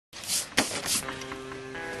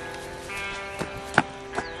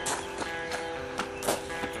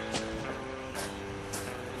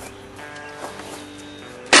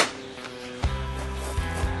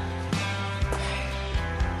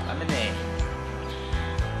Lemonade.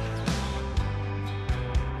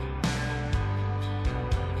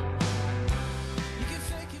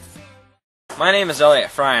 My name is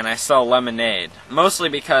Elliot Fry and I sell lemonade, mostly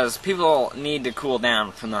because people need to cool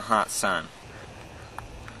down from the hot sun.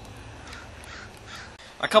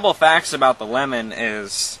 A couple facts about the lemon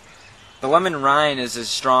is the lemon rind is as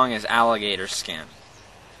strong as alligator skin.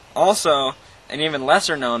 Also, an even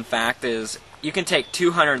lesser known fact is you can take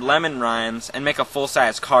 200 lemon rinds and make a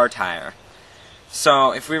full-size car tire.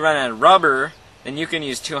 So if we run out of rubber, then you can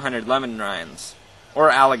use 200 lemon rinds,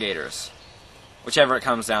 or alligators, whichever it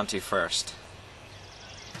comes down to first.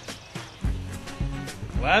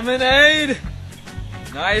 Lemonade!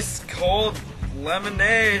 Nice cold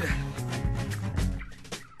lemonade.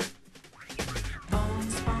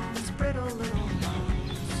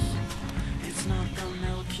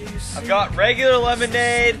 I've got regular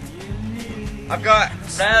lemonade. I've got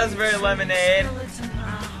raspberry lemonade.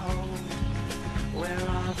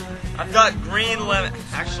 I've got green lemon.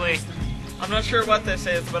 Actually, I'm not sure what this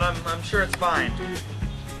is, but I'm sure it's fine.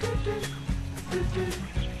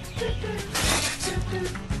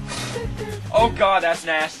 Oh God, that's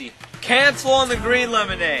nasty. Cancel on the green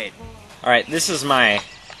lemonade. Alright, this is my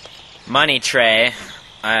money tray.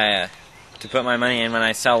 To put my money in when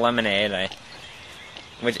I sell lemonade.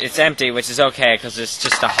 It's empty, which is okay because it's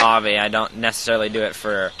just a hobby. I don't necessarily do it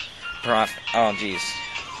for profit. Oh, jeez.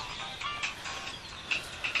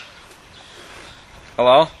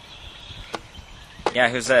 Hello? Yeah,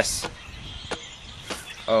 who's this?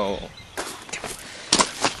 Oh.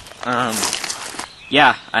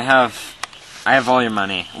 Yeah, I have all your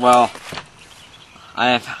money. Well,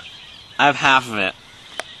 I have half of it.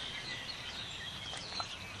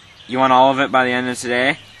 You want all of it by the end of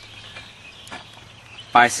today?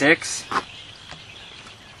 By 6?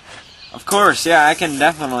 Of course, yeah, I can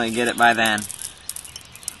definitely get it by then.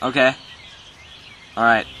 Okay.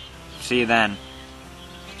 Alright. See you then.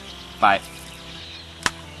 Bye.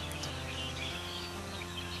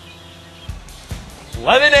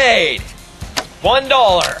 Lemonade! $1.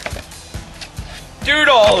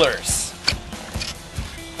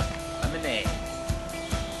 $2. Lemonade.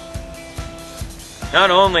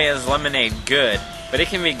 Not only is lemonade good, but it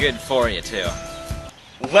can be good for you too.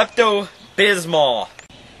 Lepto-Bismol.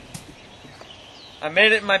 I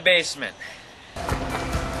made it in my basement.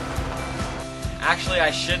 Actually,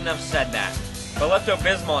 I shouldn't have said that. But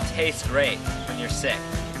Lepto-Bismol tastes great when you're sick.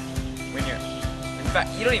 In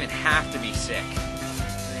fact, you don't even have to be sick.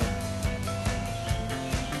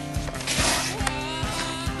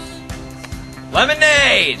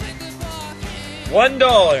 Lemonade!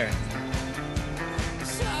 $1.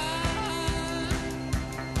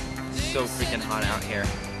 It's so freaking hot out here.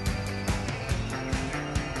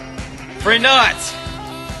 Free nuts!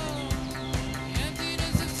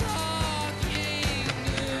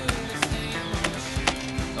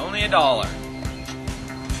 Only $1.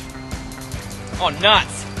 Oh,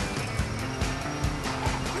 nuts!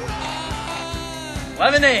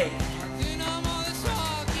 Lemonade!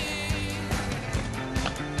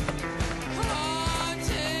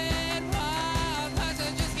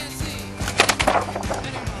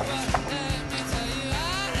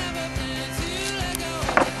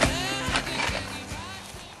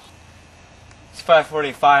 It's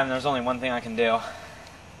 5:45 and there's only one thing I can do.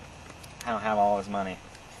 I don't have all his money.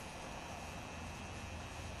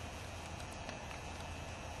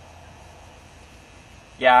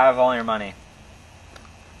 Yeah, I have all your money.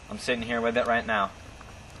 I'm sitting here with it right now.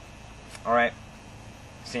 Alright.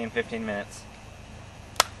 See you in 15 minutes.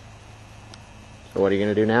 So what are you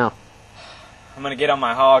going to do now? I'm gonna get on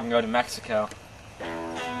my hog and go to Mexico.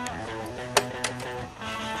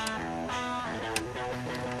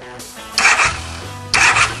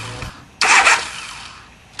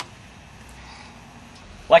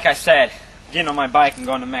 Like I said, getting on my bike and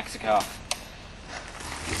going to Mexico.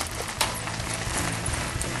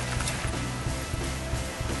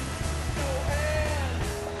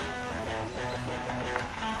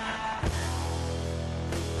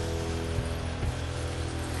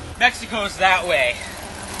 Mexico's that way.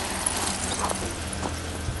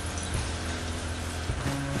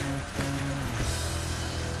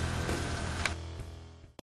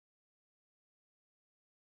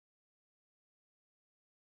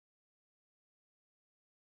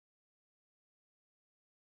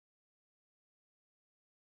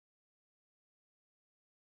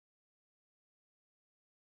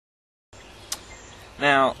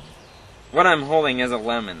 Now, what I'm holding is a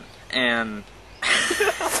lemon, and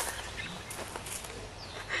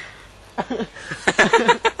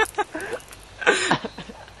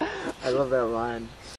I love that line.